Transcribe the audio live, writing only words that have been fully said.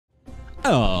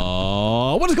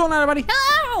Oh, what is going on, everybody?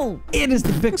 Hello! It is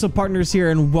the Pixel Partners here,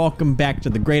 and welcome back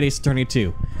to the Great Ace Attorney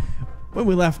 2. When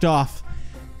we left off,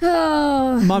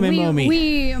 Mame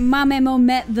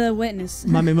met the witness.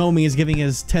 Mame Momi is giving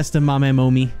his test of Mame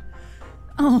Momi.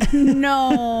 Oh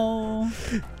no!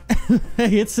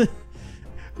 Hey, it's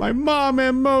my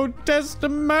Mame Mo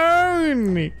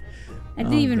testimony. That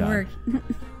didn't even work.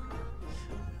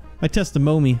 My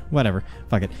testimony, whatever.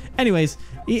 Fuck it. Anyways,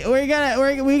 we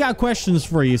got questions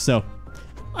for you, so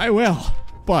I will.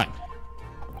 But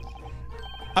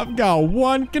I've got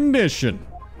one condition.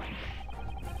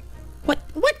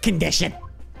 What condition?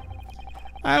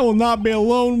 I will not be a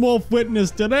lone wolf witness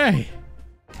today.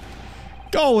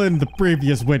 Call in the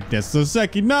previous witness,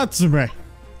 Soseki Natsume.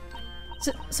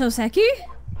 Soseki?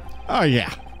 Oh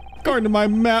yeah. According to my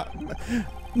memo,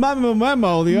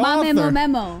 the author.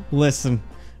 Memo. Listen,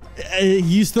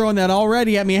 he's throwing that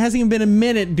already at me. It hasn't even been a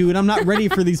minute, dude. I'm not ready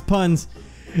for these puns.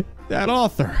 That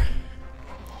author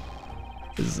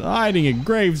is hiding a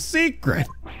grave secret.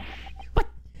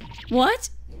 What?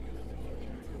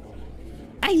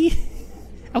 I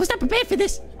was not prepared for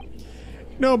this.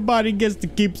 Nobody gets to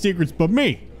keep secrets but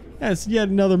me. That's yet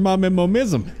another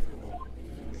Mamemomism.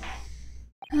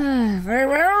 Very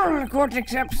well. The court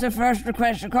accepts the first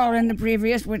request to call in the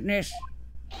previous witness.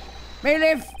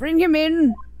 Bailiff, bring him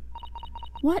in.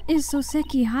 What is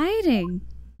Soseki hiding?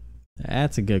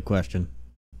 That's a good question.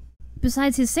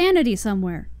 Besides his sanity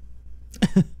somewhere.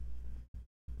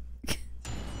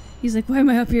 He's like, why am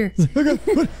I up here? What are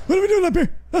we doing up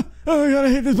here? Oh God, I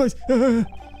hate this place.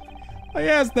 I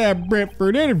asked that Brit for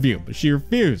an interview, but she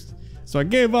refused. So I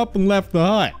gave up and left the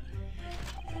hut.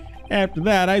 After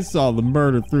that, I saw the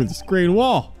murder through the screen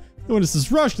wall. The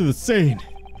witnesses rushed to the scene.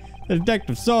 The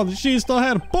detective saw that she still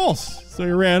had a pulse, so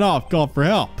he ran off, called for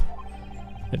help.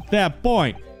 At that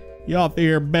point, the author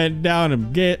here bent down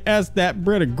and asked that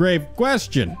Brit a grave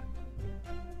question.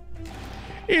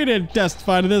 He didn't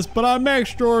testify to this, but I'm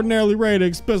extraordinarily ready to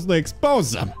explicitly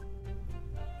expose him.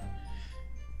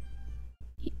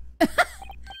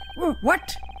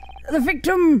 What? The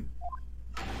victim?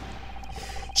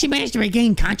 She managed to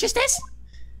regain consciousness?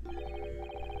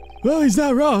 Well, he's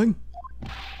not wrong.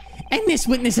 And this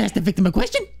witness asked the victim a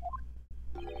question?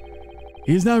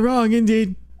 He's not wrong,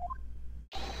 indeed.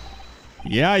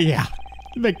 Yeah.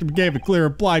 The victim gave a clear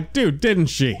reply too, didn't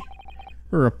she?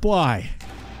 Her reply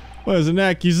was an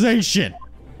accusation.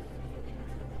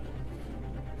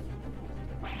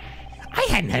 I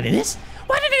hadn't heard of this.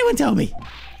 Why didn't anyone tell me?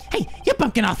 Hey, you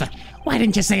pumpkin author. Why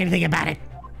didn't you say anything about it?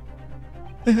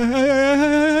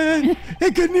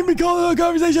 It couldn't even be called a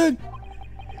conversation.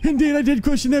 Indeed, I did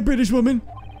question that British woman.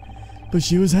 But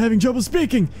she was having trouble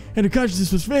speaking, and her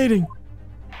consciousness was fading.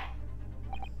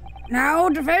 Now,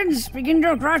 defense, begin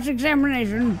your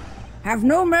cross-examination. Have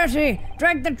no mercy.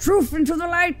 Drag the truth into the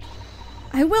light.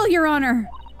 I will, Your Honor.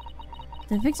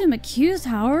 The victim accused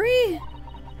Haori?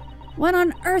 What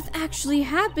on earth actually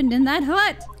happened in that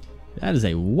hut? That is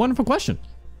a wonderful question.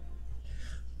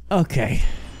 Okay.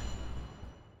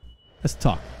 Let's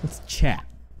talk. Let's chat.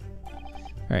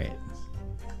 Alright.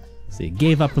 So you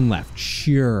gave up and left.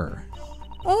 Sure.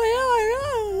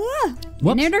 Oh, yeah.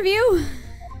 Whoops. An interview?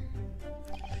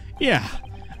 Yeah.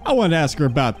 I wanted to ask her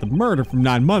about the murder from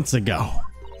 9 months ago.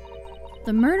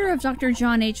 The murder of Dr.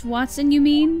 John H. Watson, you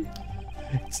mean?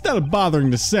 Instead of bothering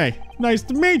to say, nice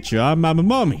to meet you, I'm Mama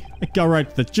Mummy. I go right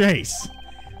to the chase.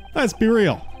 Let's be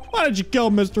real. Why did you kill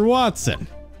Mr. Watson?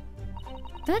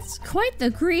 That's quite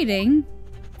the greeting.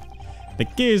 The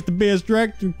key is to be as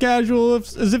direct and casual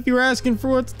as if you were asking for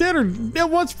what's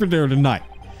for dinner tonight.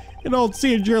 An old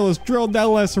senior journalist drilled that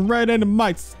lesson right into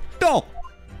my skull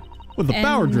with a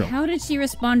power drill. How did she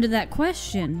respond to that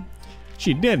question?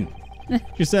 She didn't.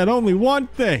 She said only one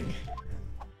thing.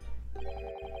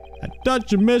 A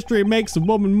touch of mystery makes a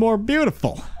woman more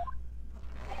beautiful.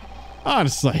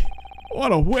 Honestly,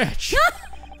 what a witch.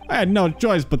 I had no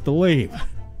choice but to leave.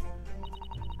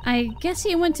 I guess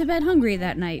he went to bed hungry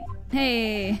that night.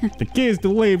 Hey. The key is to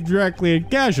leave directly and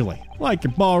casually, like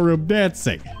your ballroom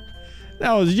dancing.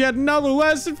 That was yet another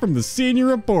lesson from the senior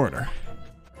reporter.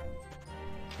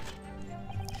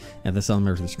 At the cell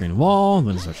to the screen wall,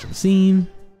 then search the scene.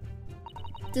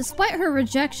 Despite her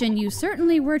rejection, you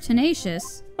certainly were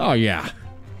tenacious. Oh yeah.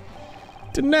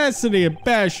 Tenacity and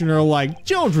passion are like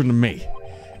children to me.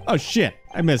 Oh shit,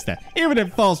 I missed that. Even in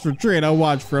false retreat, I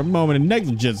watch for a moment of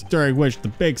negligence during which the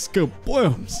big scoop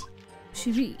blooms.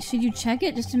 Should you check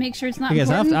it just to make sure it's not I guess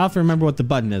I'll important? have to remember what the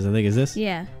button is. I think is this.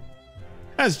 Yeah.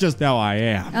 That's just how I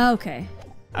am. Okay.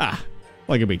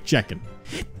 Look at me checking.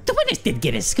 The witness did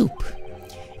get a scoop.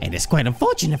 And it's quite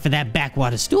unfortunate for that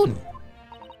backwater student.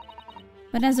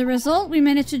 But as a result, we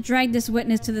managed to drag this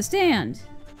witness to the stand.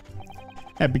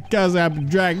 And because I've been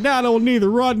dragged out, I will neither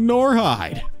run nor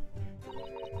hide.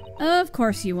 Of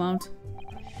course you won't.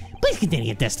 Please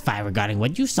continue to testify regarding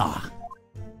what you saw.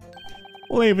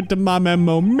 Leave it to my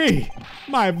memo me.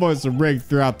 My voice will ring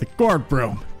throughout the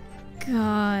courtroom.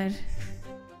 God.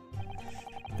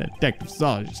 Detective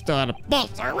Sully still had a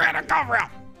pulse. I ran a cover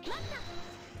up.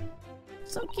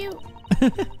 So cute.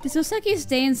 Did Soseki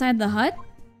stay inside the hut?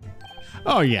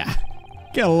 Oh yeah,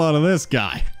 get a load of this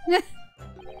guy.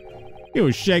 He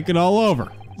was shaking all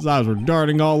over. His eyes were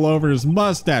darting all over. His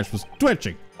mustache was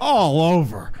twitching all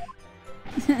over.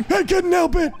 I couldn't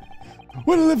help it.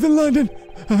 When I lived in London,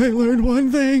 I learned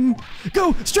one thing.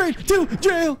 Go straight to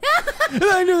jail. And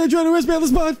I knew they'd try to arrest me on the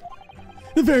spot.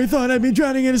 The very thought I'd be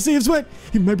drowning in a sea of sweat,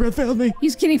 even my breath failed me.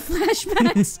 He's getting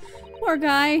flashbacks. Poor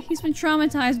guy. He's been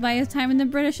traumatized by his time in the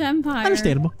British Empire.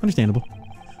 Understandable, understandable.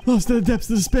 Lost in the depths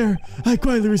of despair, I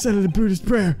quietly recited a Buddhist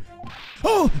prayer.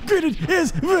 All granted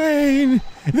is vain.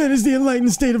 That is the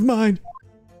enlightened state of mind.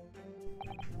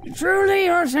 Truly,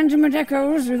 your sentiment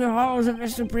echoes through the halls of the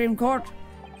Supreme Court.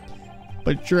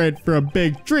 But you're in for a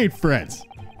big treat, friends.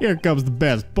 Here comes the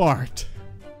best part.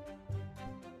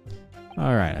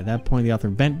 Alright, at that point the author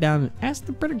bent down and asked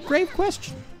the pretty grave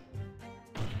question.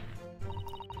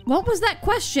 What was that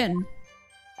question?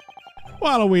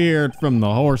 Why don't we hear it from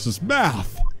the horse's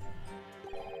mouth?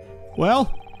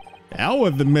 Well, hell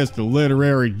with the Mr.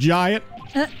 Literary Giant.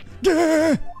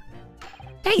 Hey,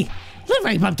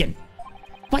 Literary Pumpkin!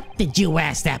 What did you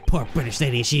ask that poor British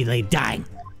lady as she lay dying?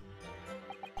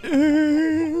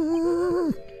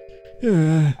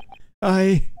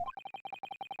 I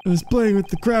was playing with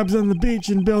the crabs on the beach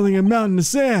and building a mountain of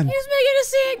sand. He was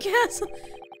making a sandcastle.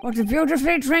 What a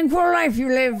beautifully tranquil life you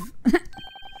live.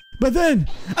 But then,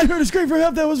 I heard a scream for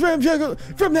help that was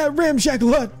from that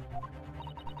ramshackle hut.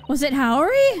 Was it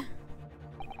Howery?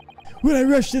 When I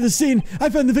rushed to the scene, I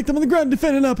found the victim on the ground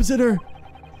defending opposite her.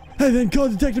 I then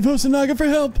called Detective Hosonaga for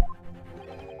help.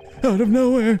 Out of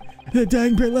nowhere, that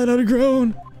dying Brit let out a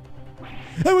groan.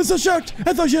 I was so shocked,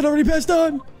 I thought she had already passed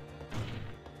on.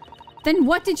 Then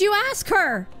what did you ask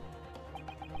her?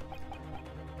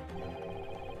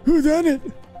 Who done it?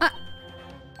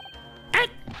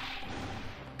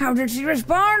 How did she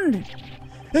respond?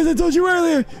 As I told you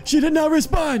earlier, she did not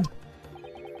respond.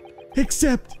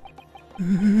 Except...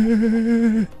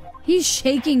 He's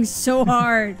shaking so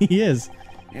hard. He is.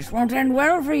 This won't end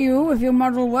well for you if you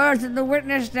muddle words at the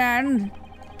witness stand.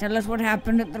 Tell us what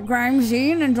happened at the crime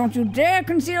scene and don't you dare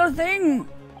conceal a thing.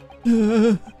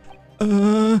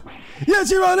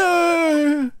 Yes, Your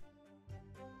Honor!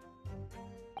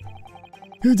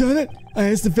 Who done it?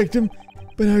 I asked the victim,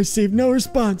 but I received no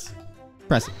response.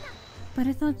 Press it. But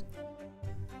I thought...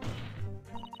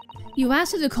 You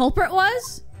asked who the culprit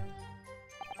was?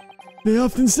 They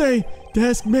often say, to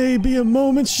ask may be a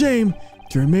moment's shame,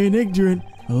 to remain ignorant,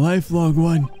 a lifelong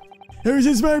one. Ever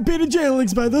since my repeated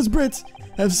jailings by those Brits,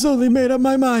 I've slowly made up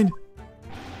my mind.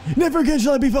 Never again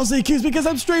shall I be falsely accused because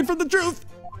I'm strayed from the truth.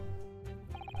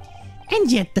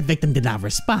 And yet the victim did not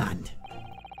respond.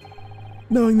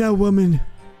 Knowing that woman,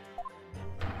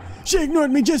 she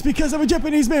ignored me just because I'm a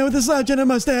Japanese man with a slouch and a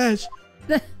mustache.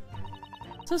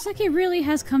 Soseki really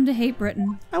has come to hate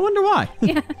Britain. I wonder why.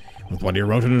 Yeah. With what he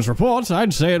wrote in his report,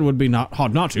 I'd say it would be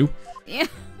hard not to. Yeah.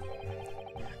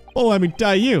 Well, let me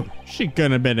tell you, she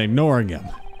couldn't have been ignoring him.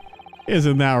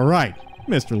 Isn't that right,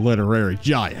 Mr. Literary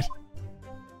Giant?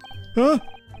 Huh?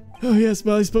 Oh yes,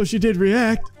 well I suppose she did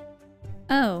react.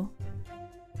 Oh.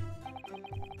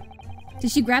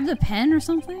 Did she grab the pen or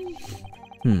something?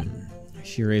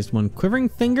 She raised one quivering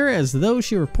finger as though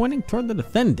she were pointing toward the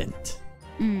defendant.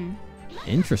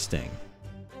 Interesting.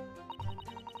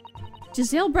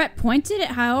 Giselle Brett pointed at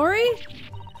Haori?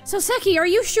 Soseki, are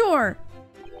you sure?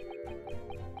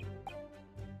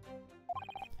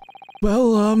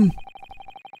 Well,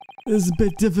 this is a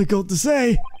bit difficult to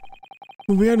say.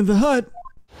 When we entered the hut,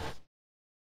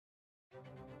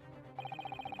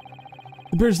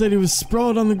 the British lady was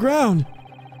sprawled on the ground,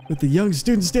 with the young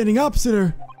student standing opposite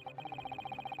her.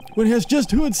 When he asked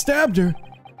just who had stabbed her,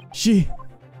 she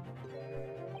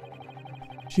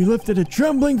lifted a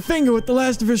trembling finger with the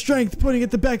last of her strength, pointing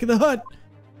at the back of the hut.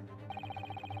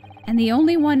 And the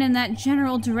only one in that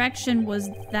general direction was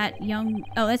that young...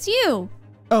 Oh, that's you!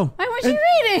 Oh. Why weren't you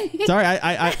reading? Sorry,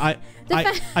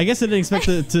 I guess I didn't expect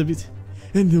it to be...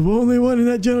 And the only one in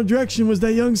that general direction was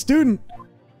that young student.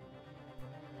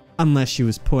 Unless she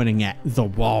was pointing at the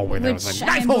wall where there was a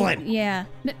knife hole in. Yeah.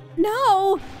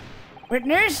 No!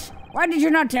 Witness, why did you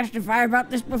not testify about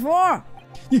this before?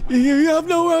 You have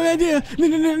no wrong idea.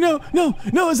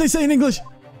 No, as they say in English.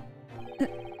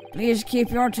 Please keep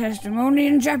your testimony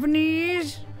in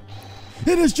Japanese.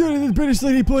 It is true that the British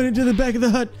lady pointed to the back of the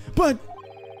hut, but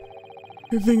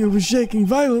her finger was shaking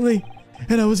violently,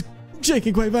 and I was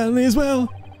shaking quite violently as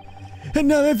well. And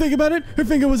now that I think about it, her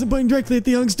finger wasn't pointing directly at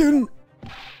the young student.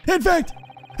 In fact,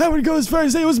 I would go as far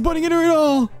as say it wasn't pointing at her at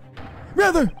all.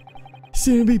 Rather, it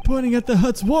seemed to be pointing at the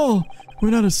hut's wall,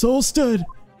 where not a soul stood.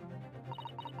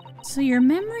 So your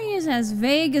memory is as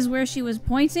vague as where she was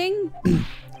pointing?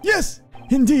 Yes,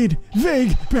 indeed,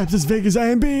 vague, perhaps as vague as I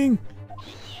am being.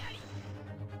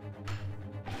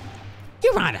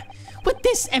 Your Honor, with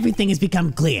this, everything has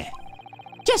become clear.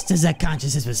 Just as her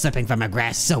consciousness was slipping from her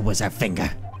grasp, so was her finger.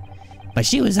 But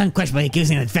she was unquestionably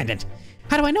accusing the defendant.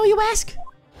 How do I know, you ask?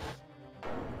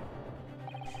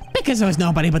 Because there was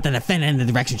nobody but the defendant in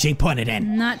the direction she pointed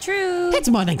in. Not true. It's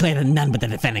more than clear that none but the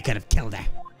defendant could have killed her.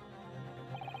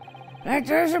 That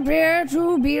does appear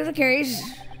to be the case.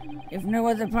 If no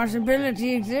other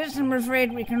possibility exists, I'm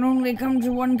afraid we can only come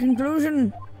to one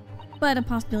conclusion. But a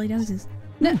possibility does exist.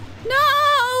 No!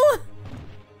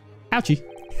 Ouchie.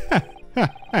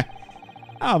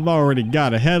 I've already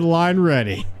got a headline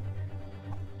ready.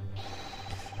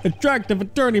 Attractive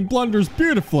attorney blunders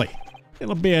beautifully.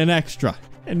 It'll be an extra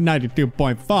in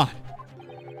 92.5.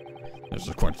 This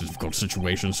is quite a difficult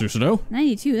situation, Susanoo.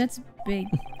 92, that's big.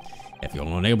 If you're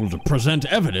unable to present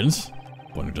evidence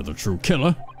pointing to the true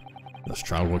killer, this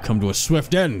trial will come to a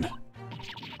swift end.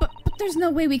 But there's no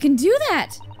way we can do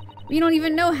that. We don't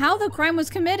even know how the crime was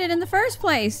committed in the first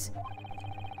place.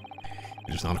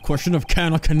 It is not a question of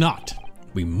can or cannot.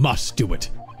 We must do it.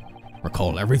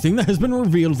 Recall everything that has been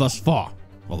revealed thus far.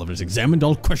 All of it is examined,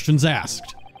 all questions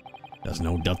asked. There's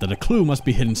no doubt that a clue must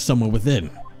be hidden somewhere within.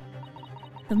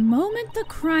 The moment the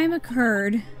crime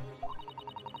occurred,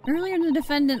 earlier in the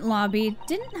defendant lobby,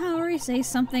 didn't Howery say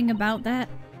something about that?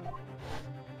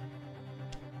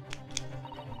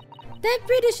 That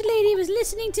British lady was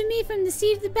listening to me from the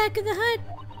seat of the back of the hut.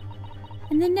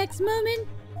 And the next moment,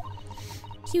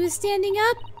 she was standing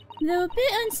up, though a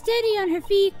bit unsteady on her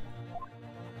feet.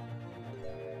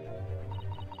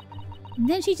 And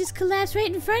then she just collapsed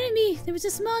right in front of me. There was a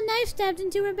small knife stabbed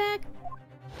into her back.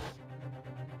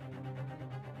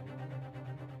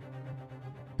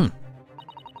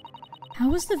 How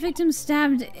was the victim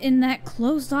stabbed in that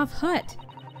closed-off hut?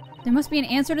 There must be an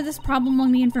answer to this problem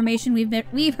among the information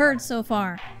we've heard so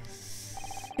far.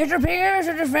 It appears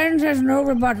the defense has no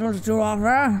rebuttals to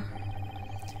offer.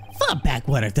 For a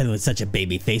backwater thing with such a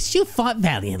baby face, you fought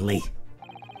valiantly.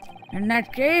 In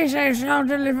that case, I shall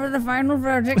deliver the final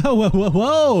verdict.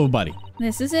 Whoa, buddy.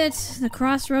 This is it, the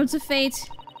crossroads of fate.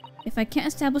 If I can't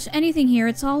establish anything here,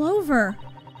 it's all over.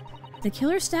 The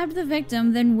killer stabbed the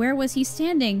victim, then where was he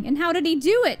standing? And how did he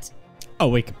do it? Oh,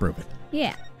 we can prove it.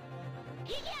 Yeah.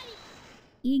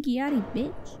 Iggy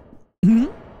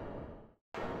bitch.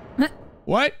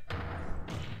 What?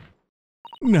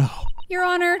 No. Your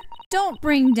Honor, don't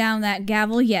bring down that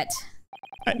gavel yet.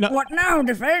 No, What now,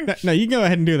 defense? no, you go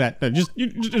ahead and do that. No, just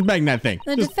bang that thing.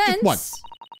 The Just defense once.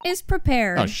 is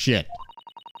prepared. Oh, shit.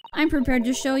 I'm prepared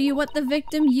to show you what the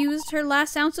victim used her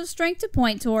last ounce of strength to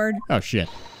point toward. Oh, shit.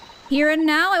 Here and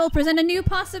now, I will present a new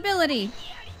possibility.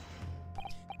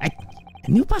 A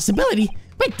new possibility?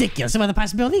 Ridiculous, some other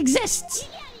possibility exists.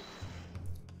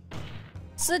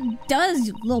 So it does,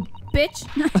 you little bitch.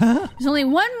 There's only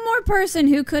one more person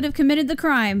who could have committed the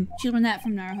crime. She learned that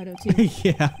from Naruhodo too.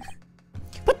 Yeah.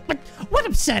 What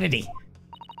absurdity?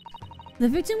 The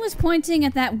victim was pointing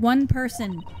at that one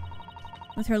person.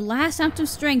 With her last ounce of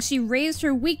strength, she raised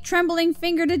her weak, trembling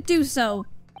finger to do so.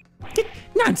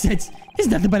 Nonsense! It's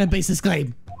nothing but a baseless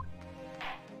claim.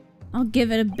 I'll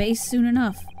give it a base soon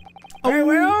enough. Very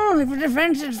well, if the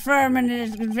defense is firm in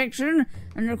its conviction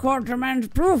and the court demands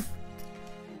proof.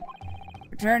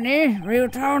 Attorney,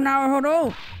 Ryutao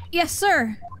Naruhodo, Yes,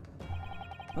 sir.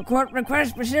 the court requests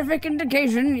specific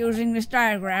indication using this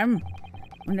diagram.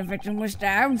 When the victim was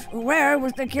stabbed, where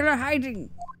was the killer hiding?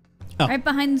 Oh. Right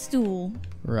behind the stool.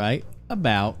 Right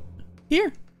about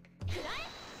here.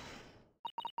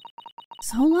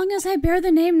 So long as I bear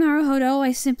the name Naruhodo,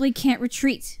 I simply can't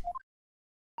retreat.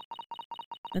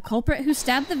 The culprit who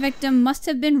stabbed the victim must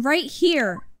have been right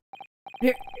here.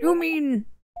 You mean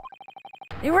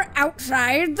they were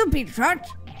outside the beach hut?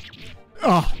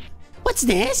 Oh, What's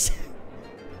this?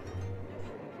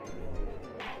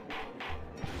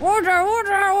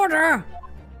 Order!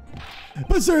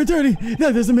 but sir, attorney,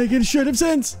 that doesn't make any shred of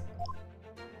sense.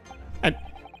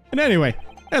 And anyway,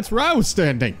 that's where I was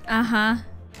standing. Uh-huh.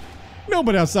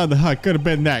 Nobody outside the hut could have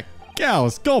been that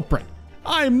callous culprit.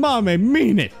 I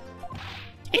mean it.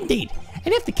 Indeed,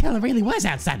 and if the killer really was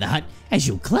outside the hut, as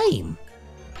you claim,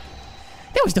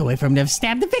 There was no way for him to have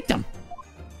stabbed the victim.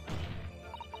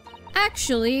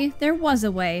 Actually, there was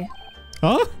a way.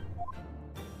 Huh?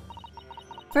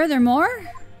 Furthermore,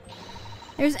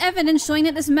 there's evidence showing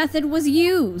that this method was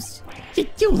used.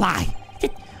 You lie.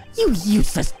 You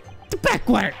useless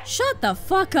backward. Shut the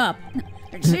fuck up.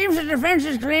 It seems the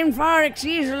defense's claim far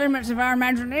exceeds the limits of our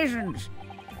imaginations.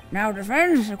 Now,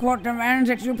 defense, the court demands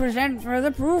that you present further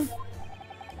proof.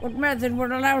 What method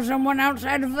would allow someone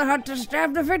outside of the hut to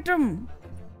stab the victim?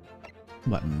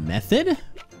 What method?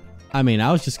 I mean,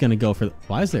 I was just gonna go for.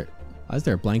 Why is there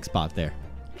a blank spot there?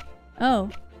 Oh.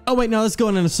 Oh wait, no, let's go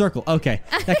in a circle. Okay,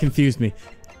 that confused me.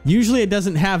 Usually it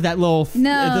doesn't have that little.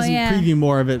 No, it doesn't yeah. preview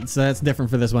more of it, so that's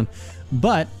different for this one.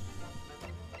 But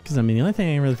because I mean, the only thing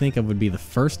I can really think of would be the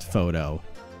first photo.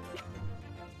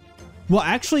 Well,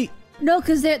 actually, No,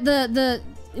 because the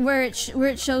where it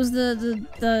shows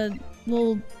the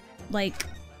little like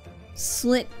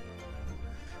slit.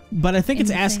 but I think it's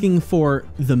Anything. asking for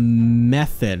the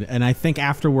method, and I think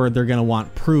afterward they're gonna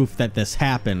want proof that this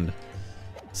happened.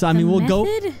 So I mean, we'll go.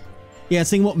 Method? Yeah,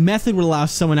 saying what method would allow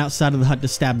someone outside of the hut to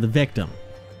stab the victim.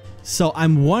 So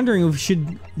I'm wondering if we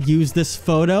should use this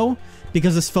photo,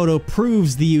 because this photo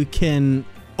proves that you can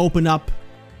open up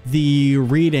the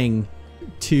reading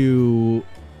to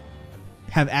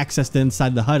have access to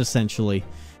inside the hut, essentially.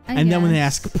 And then when they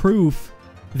guess. ask proof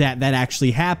that that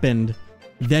actually happened,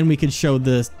 then we could show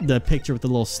the picture with the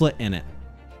little slit in it.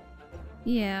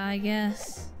 Yeah, I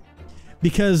guess.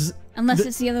 Because Unless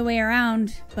it's the other way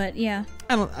around, but yeah.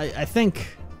 I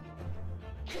think.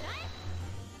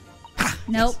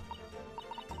 Nope.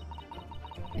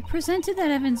 I presented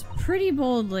that evidence pretty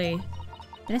boldly.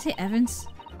 Did I say Evans?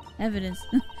 Evidence.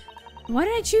 Why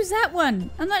did I choose that one?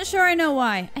 I'm not sure I know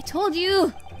why. I told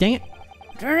you! Dang it.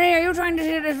 Attorney, are you trying to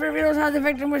say this reveals how the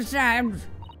victim was stabbed?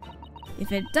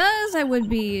 If it does, I would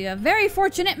be a very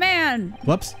fortunate man!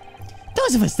 Whoops.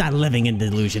 Those of us not living in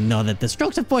delusion know that the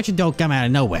strokes of fortune don't come out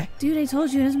of nowhere. Dude, I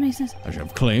told you, it doesn't make sense. As you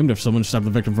have claimed, if someone stabbed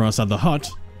the victim from outside the hut,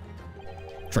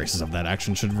 traces of that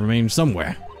action should remain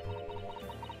somewhere.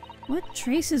 What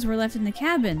traces were left in the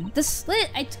cabin? The slit!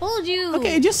 I told you!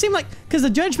 Okay, it just seemed like, because the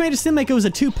judge made it seem like it was a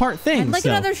two-part thing. I'd like so.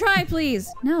 another try, please!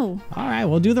 No. All right,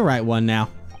 we'll do the right one now.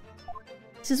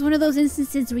 This is one of those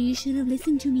instances where you should have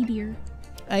listened to me, dear.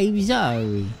 I'm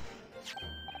sorry.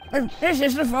 This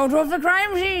is the photo of the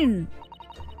crime scene.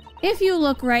 If you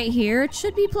look right here, it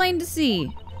should be plain to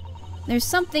see. There's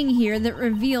something here that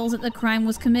reveals that the crime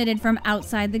was committed from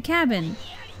outside the cabin.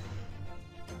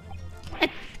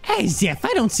 As if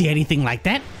I don't see anything like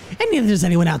that, and neither does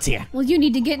anyone else here. Well, you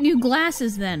need to get new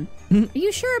glasses then. Are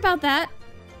you sure about that?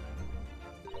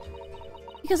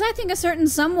 Because I think a certain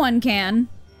someone can.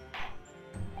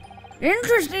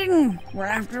 Interesting. We'll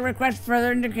have to request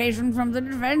further indication from the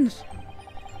defense.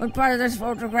 What part of this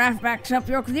photograph backs up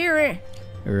your theory?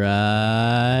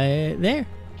 Right there.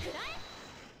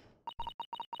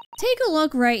 Take a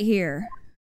look right here.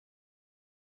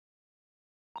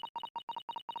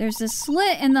 There's a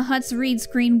slit in the hut's reed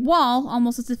screen wall,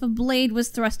 almost as if a blade was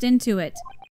thrust into it.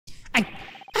 I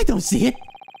don't see it.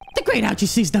 The great Ouchie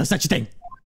sees no such thing.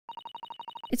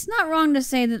 It's not wrong to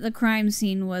say that the crime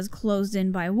scene was closed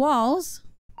in by walls,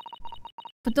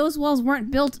 but those walls weren't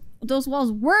built. Those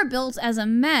walls were built as a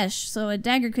mesh, so a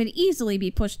dagger could easily be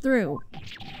pushed through.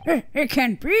 It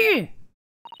can't be.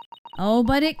 Oh,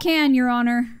 but it can, Your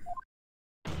Honor.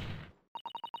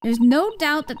 There's no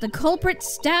doubt that the culprit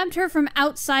stabbed her from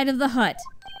outside of the hut.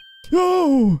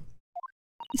 Oh!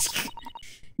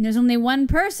 And there's only one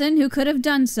person who could have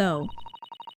done so.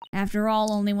 After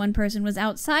all, only one person was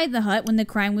outside the hut when the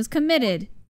crime was committed.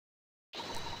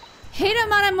 Heda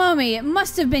Manamomi, it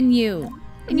must have been you.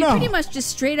 And you No. pretty much just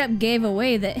straight up gave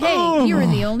away that, hey, you were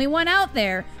the only one out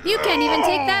there. You can't even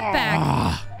take that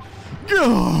back.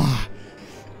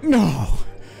 No.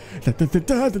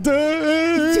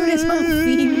 Doing his whole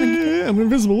theme. I'm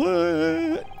invisible.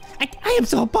 I am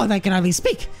so appalled I can hardly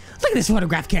speak. Look at this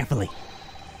photograph carefully.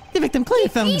 The victim clearly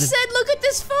fell He into said, look at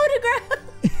this photograph.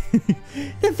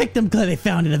 the victim clearly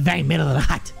fell into the very middle of the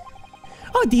hut.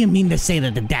 Or do you mean to say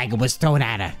that the dagger was thrown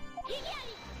at her?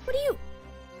 What do you...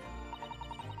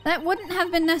 That wouldn't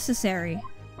have been necessary.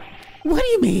 What do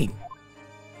you mean?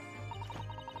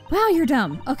 Wow, you're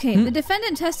dumb. Okay, the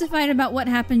defendant testified about what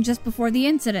happened just before the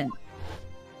incident.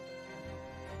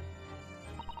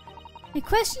 I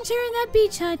questioned her in that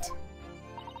beach hut.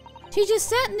 She just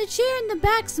sat in the chair in the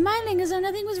back smiling as though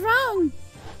nothing was wrong.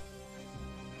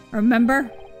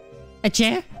 Remember? A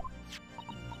chair?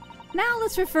 Now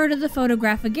let's refer to the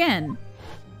photograph again.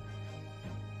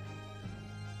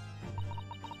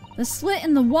 The slit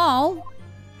in the wall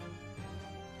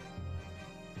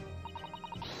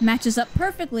Matches up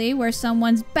perfectly where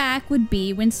someone's back would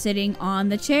be when sitting on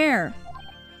the chair.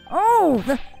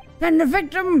 Oh, then the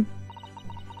victim...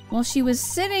 While she was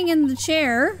sitting in the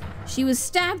chair, she was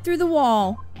stabbed through the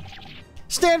wall.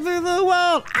 Stand through the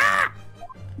wall. Ah!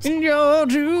 And you're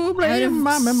to blame,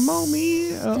 mama,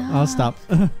 mommy. I'll stop.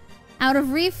 Out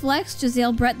of reflex,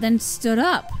 Giselle Brett then stood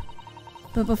up.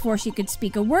 But before she could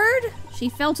speak a word, she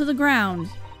fell to the ground.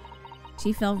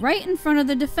 She fell right in front of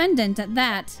the defendant at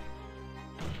that.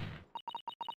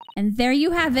 And there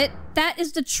you have it. That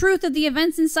is the truth of the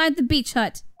events inside the beach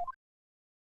hut.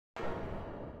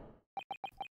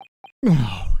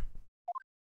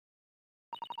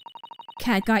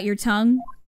 Cat got your tongue?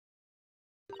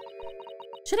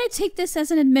 Should I take this as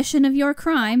an admission of your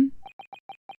crime?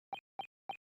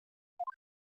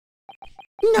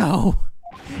 No!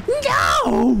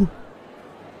 No!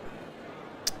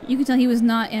 You can tell he was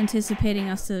not anticipating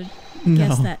us to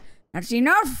guess that. That's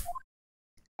enough!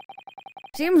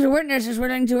 Seems the witness is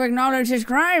willing to acknowledge his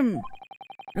crime.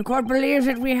 The court believes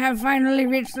that we have finally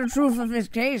reached the truth of this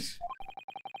case.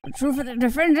 The truth that the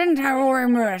defendant,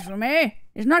 however may,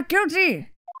 is not guilty.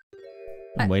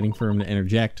 I'm waiting for him to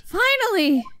interject.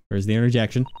 Finally! Where's the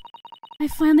interjection? I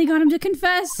finally got him to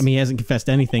confess. I mean, he hasn't confessed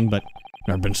anything, but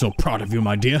I've been so proud of you,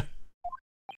 my dear.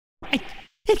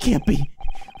 It can't be.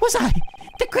 Was I,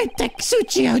 the great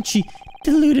Tsuchiochi,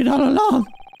 deluded all along?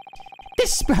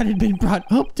 This sprout had been brought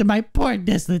hope to my poor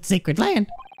desolate sacred land.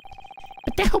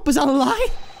 But that hope was all a lie?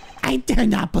 I dare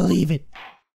not believe it.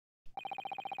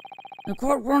 The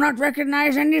court will not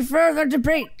recognize any further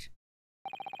debate.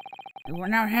 We will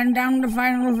now hand down the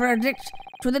final verdict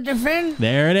to the defense.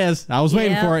 there it is. I was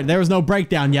waiting for it. There was no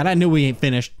breakdown yet. I knew we ain't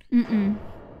finished. Mm-mm.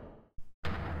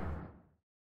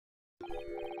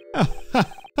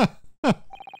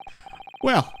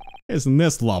 Well, isn't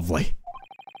this lovely?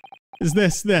 Is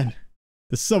this, then,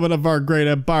 the summit of our great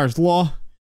empire's law?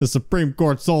 The Supreme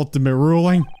Court's ultimate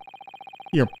ruling?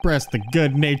 You oppress the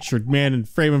good-natured man and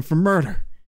frame him for murder.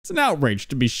 It's an outrage,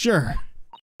 to be sure.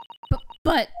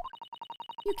 But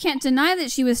you can't deny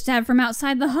that she was stabbed from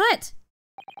outside the hut.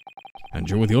 And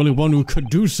you're the only one who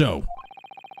could do so.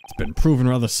 It's been proven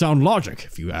rather sound logic,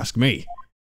 if you ask me.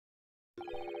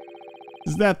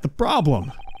 Is that the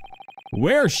problem?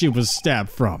 Where she was stabbed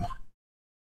from?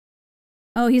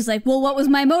 Oh, he's like, well, what was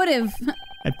my motive?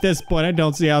 At this point, I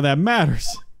don't see how that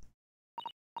matters.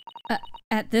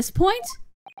 At this point?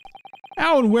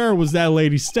 How and where was that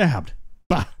lady stabbed?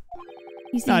 Bah!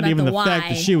 He's thinking Not about even the why. fact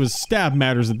that she was stabbed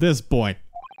matters at this point.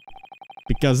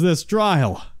 Because this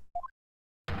trial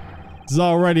is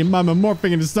already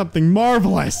morphing into something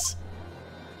marvelous.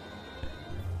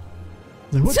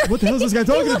 Like, what the hell is this guy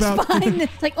talking He looks about? behind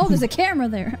it's like, oh, there's a camera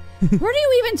there. What are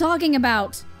you even talking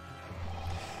about?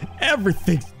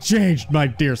 Everything's changed, my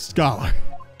dear scholar.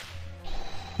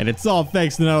 And it's all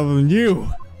thanks to none other than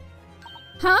you.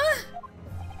 Huh?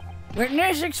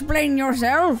 Witness, explain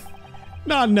yourself.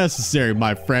 Not necessary,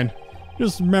 my friend.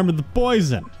 Just remember the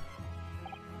poison.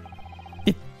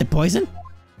 The poison?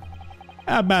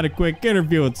 How about a quick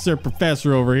interview with Sir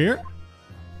Professor over here?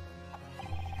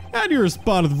 How do you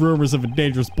respond to the rumors of a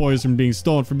dangerous poison being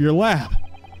stolen from your lab?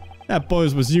 That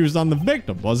poison was used on the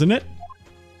victim, wasn't it?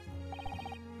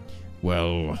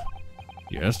 Well,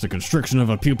 yes, the constriction of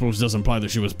her pupils does imply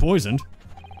that she was poisoned.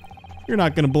 You're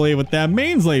not going to believe what that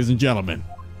means, ladies and gentlemen.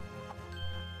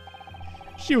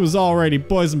 She was already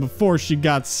poisoned before she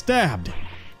got stabbed.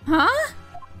 Huh?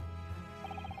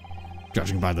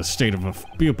 Judging by the state of her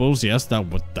pupils, yes,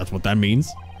 that's what that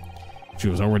means. If she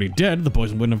was already dead, the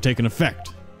poison wouldn't have taken effect.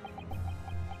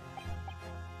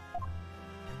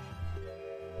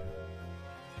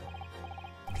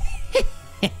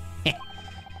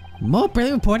 More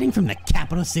brilliant reporting from the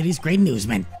capital city's great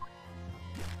newsman.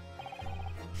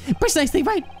 Precisely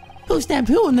right. Who stabbed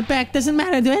who in the back doesn't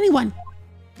matter to anyone.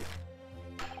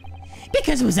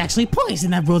 Because it was actually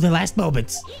poison that ruled the last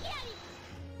moments.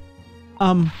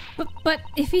 But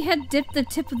if he had dipped the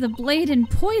tip of the blade in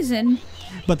poison...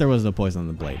 But there was no poison on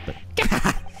the blade, but...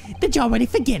 Did you already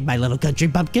forget, my little country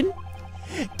bumpkin?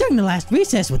 During the last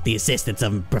recess with the assistance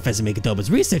of Professor Mikotoba's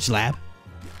research lab,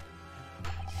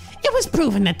 it was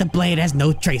proven that the blade has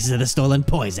no traces of the stolen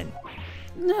poison.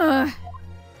 Ugh.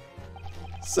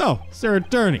 So, Sir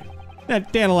Attorney,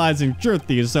 that tantalizing truth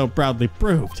that you so proudly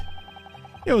proved.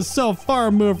 It was so far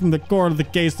removed from the core of the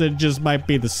case that it just might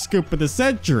be the scoop of the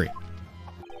century.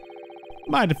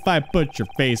 Mind if I put your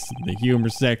face in the humor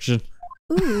section?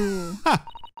 Ooh.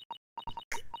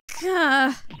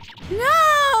 No!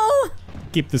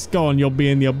 Keep this going, you'll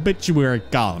be in the obituary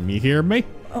column, you hear me?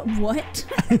 What?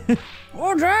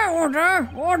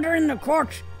 Order in the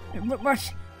court.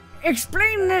 But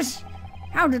explain this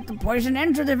How did the poison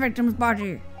enter the victim's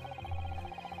body?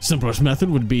 Simplest method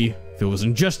would be if it was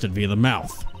ingested via the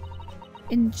mouth.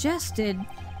 Ingested?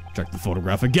 Check the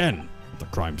photograph again at the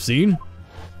crime scene.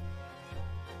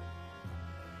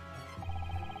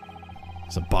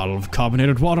 There's a bottle of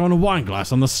carbonated water on a wine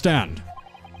glass on the stand.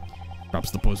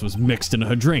 Perhaps the poison was mixed into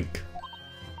her drink.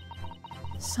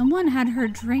 Someone had her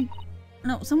drink.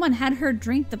 No, someone had her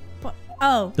drink the.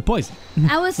 Oh, The poison.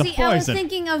 I was The I was poison.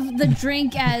 thinking of the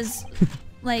drink as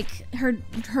like her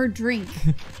drink,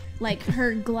 like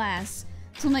her glass.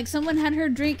 So I'm like, someone had her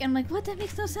drink. I'm like, what? That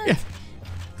makes no sense. Yeah.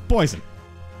 Poison.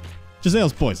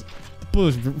 Giselle's poison. The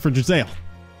poison for Giselle.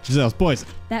 Giselle's poison.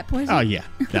 That poison. Oh, yeah.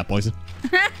 That poison.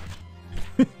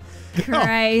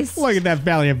 Christ. Look at that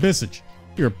valiant visage.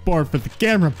 You're born for the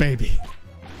camera, baby.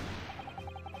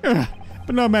 Ugh.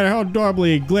 But no matter how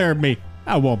adorably he glared at me,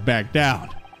 I won't back down.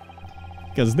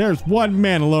 Because there's one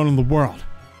man alone in the world.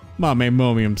 Mame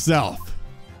Momi himself.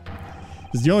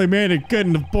 He's the only man that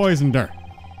couldn't have poisoned her.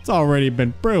 It's already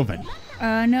been proven.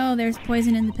 No, there's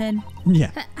poison in the pen.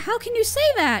 Yeah. How can you say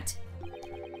that?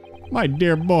 My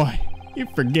dear boy, you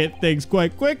forget things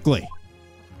quite quickly.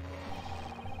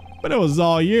 But it was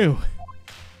all you.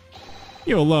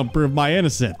 You alone proved my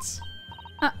innocence.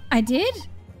 I did?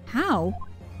 How?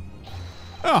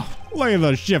 Oh, look at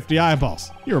those shifty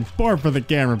eyeballs. You were born for the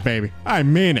camera, baby. I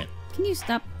mean it. Can you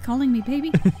stop calling me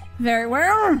baby? Very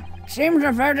well. Seems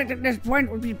a verdict at this point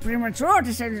would be premature,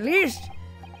 to say the least.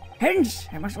 Hence,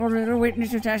 I must order the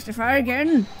witness to testify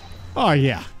again. Oh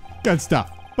yeah, good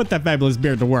stuff. Put that fabulous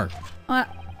beard to work.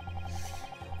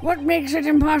 What makes it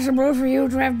impossible for you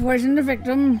to have poisoned the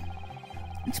victim?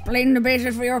 Explain the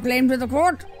basis for your claim to the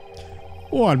court.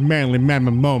 One manly Mame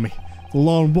Momi, the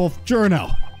lone wolf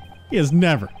journo. He has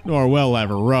never, nor will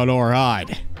ever, run or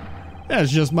hide.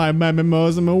 That's just my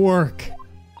memoism at work.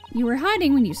 You were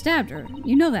hiding when you stabbed her.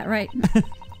 You know that, right?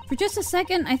 For just a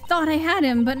second, I thought I had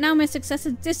him, but now my success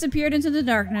has disappeared into the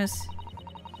darkness.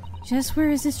 Just where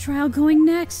is this trial going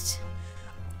next?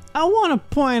 I want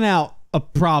to point out a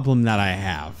problem that I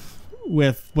have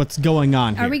with what's going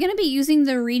on here. Are we going to be using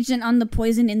the regent on the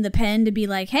poison in the pen to be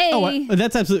like, hey? Oh,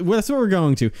 that's absolutely, that's what we're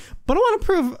going to. But I want to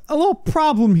prove a little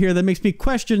problem here that makes me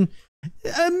question.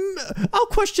 I'll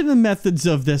question the methods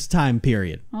of this time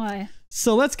period. Why?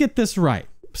 So let's get this right.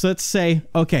 So let's say,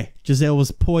 okay, Giselle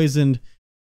was poisoned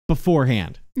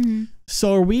beforehand. Mm-hmm.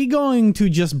 So are we going to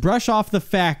just brush off the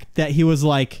fact that he was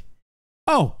like,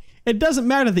 oh, it doesn't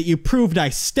matter that you proved I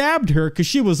stabbed her because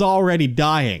she was already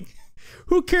dying.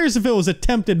 Who cares if it was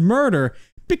attempted murder?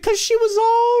 Because she was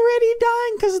already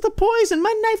dying because of the poison.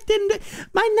 My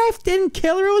knife didn't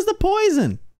kill her. It was the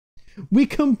poison. We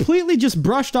completely just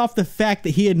brushed off the fact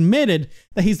that he admitted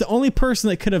that he's the only person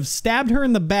that could have stabbed her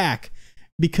in the back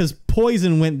because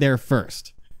poison went there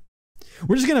first.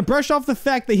 We're just going to brush off the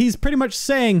fact that he's pretty much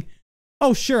saying,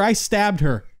 oh, sure, I stabbed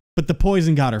her, but the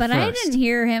poison got her But first. I didn't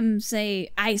hear him say,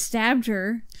 I stabbed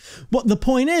her. Well, the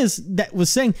point is, that was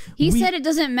saying... He said it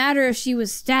doesn't matter if she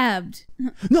was stabbed.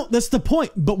 No, that's the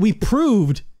point. But we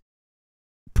proved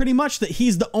pretty much that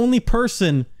he's the only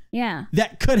person Yeah.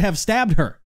 that could have stabbed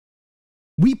her.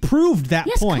 We proved that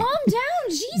Yes, point. calm down,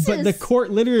 Jesus. But the court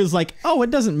literally is like, oh,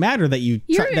 it doesn't matter that you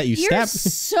You're stabbed.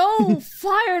 so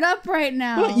fired up right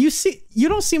now. Well, you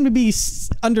don't seem to be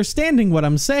understanding what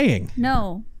I'm saying.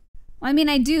 No. I mean,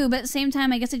 I do, but at the same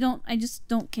time, I guess I just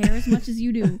don't care as much as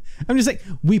you do. I'm just like,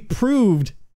 we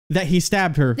proved that he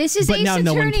stabbed her. This is but Ace now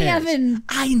no one Attorney, cares. Evan.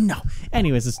 I know.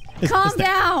 Anyways, Calm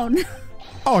down.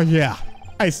 Oh yeah,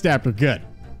 I stabbed her good.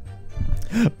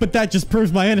 But that just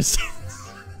proves my innocence.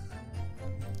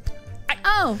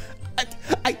 Oh.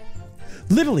 I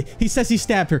literally, he says he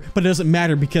stabbed her, but it doesn't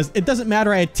matter because it doesn't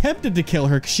matter I attempted to kill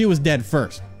her because she was dead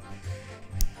first.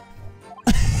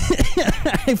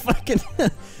 I fucking...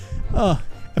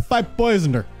 If I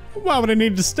poisoned her, why would I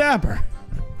need to stab her?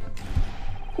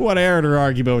 What error to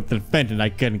argue with the defendant, I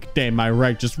couldn't contain my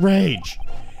righteous rage.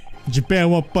 Japan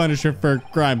won't punish her for her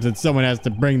crimes and someone has to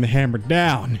bring the hammer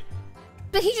down.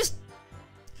 But he just...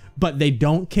 But they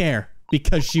don't care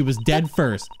because she was dead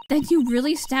first. Then you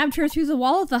really stabbed her through the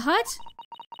wall of the hut?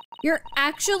 You're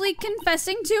actually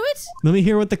confessing to it? Let me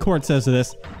hear what the court says to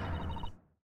this.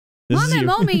 This is Mame you.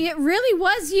 Momi, it really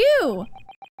was you.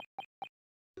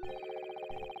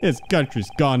 This country's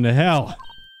gone to hell.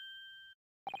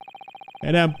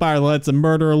 An empire that lets a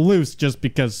murderer loose just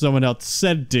because someone else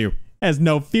said to has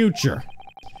no future.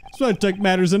 So I took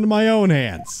matters into my own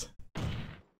hands.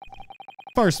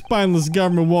 If our spineless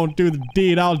government won't do the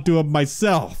deed, I'll do it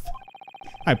myself.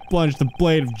 I plunged the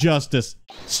blade of justice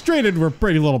straight into her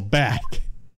pretty little back.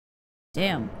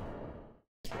 Damn.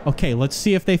 Okay, let's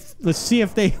see if they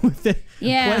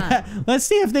Yeah. let's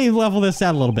see if they level this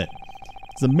out a little bit.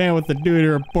 It's a man with the duty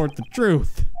to report the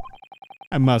truth.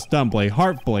 I must humbly,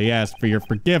 heartfully ask for your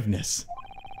forgiveness.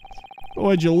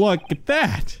 Would you look at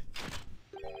that?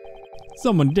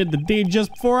 Someone did the deed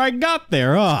just before I got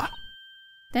there, huh?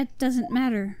 That doesn't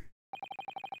matter.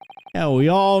 And we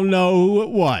all know who it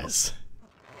was.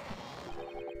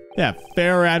 That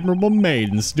fair admirable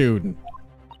maiden student.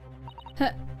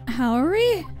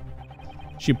 Howry?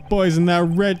 She poisoned that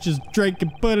wretch's drink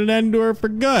and put an end to her for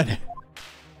good.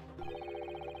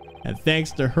 And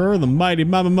thanks to her, the mighty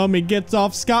Mama Mummy gets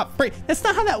off scot-free. That's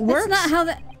not how that works. That's not how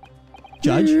that...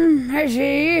 Judge, I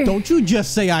see. don't you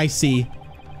just say I see.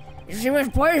 If she was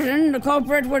poisoned, the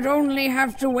culprit would only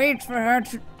have to wait for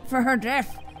her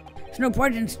death. There's no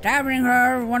point in stabbing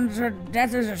her once her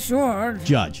death is assured.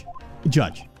 Judge.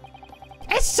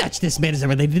 As such, this man is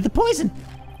related to the poison.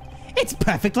 It's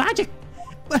perfect logic.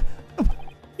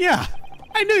 Yeah,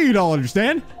 I knew you'd all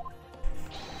understand.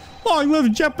 Long live the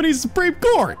Japanese Supreme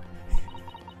Court.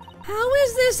 How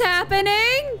is this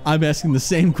happening? I'm asking the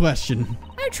same question.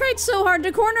 I tried so hard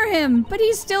to corner him, but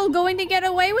he's still going to get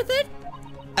away with it?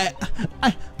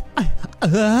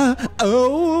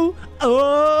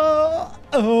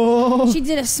 She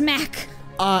did a smack.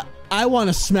 I want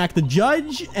to smack the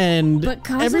judge and But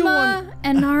Kazuma everyone.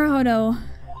 and Naruhodo,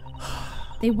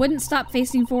 they wouldn't stop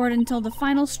facing forward until the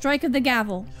final strike of the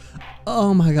gavel.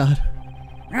 Oh my god.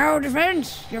 Now,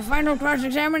 defense, your final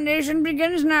cross-examination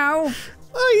begins now.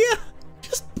 Oh yeah,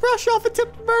 just brush off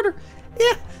attempted murder.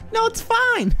 Yeah, no, it's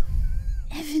fine.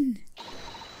 Evan.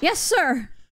 Yes, sir.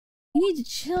 You need to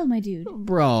chill, my dude.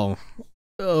 Bro.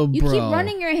 Oh, You bro. keep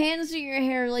running your hands through your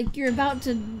hair like you're about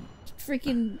to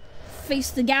freaking face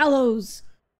the gallows.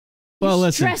 Well, You're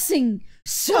listen. stressing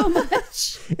so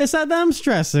much. It's not that I'm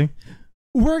stressing.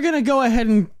 We're gonna go ahead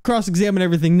and cross-examine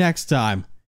everything next time.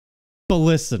 But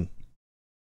listen,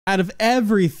 out of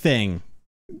everything,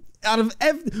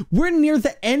 we're near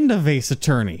the end of Ace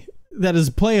Attorney that is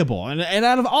playable. And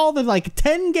out of all the like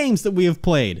 10 games that we have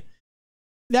played,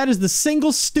 that is the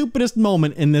single stupidest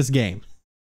moment in this game.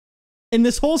 In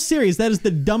this whole series, that is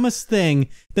the dumbest thing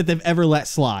that they've ever let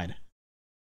slide.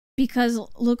 Because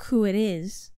look who it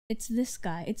is. It's this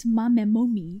guy. It's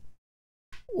Mamemomi.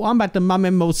 Well, I'm about to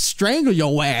Mamemo strangle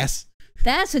your ass.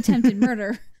 That's attempted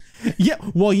murder. Yeah,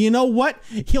 well, you know what?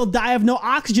 He'll die of no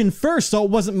oxygen first, so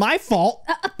it wasn't my fault.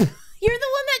 You're the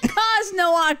one that caused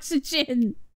no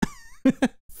oxygen.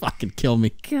 Fucking kill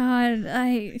me. God,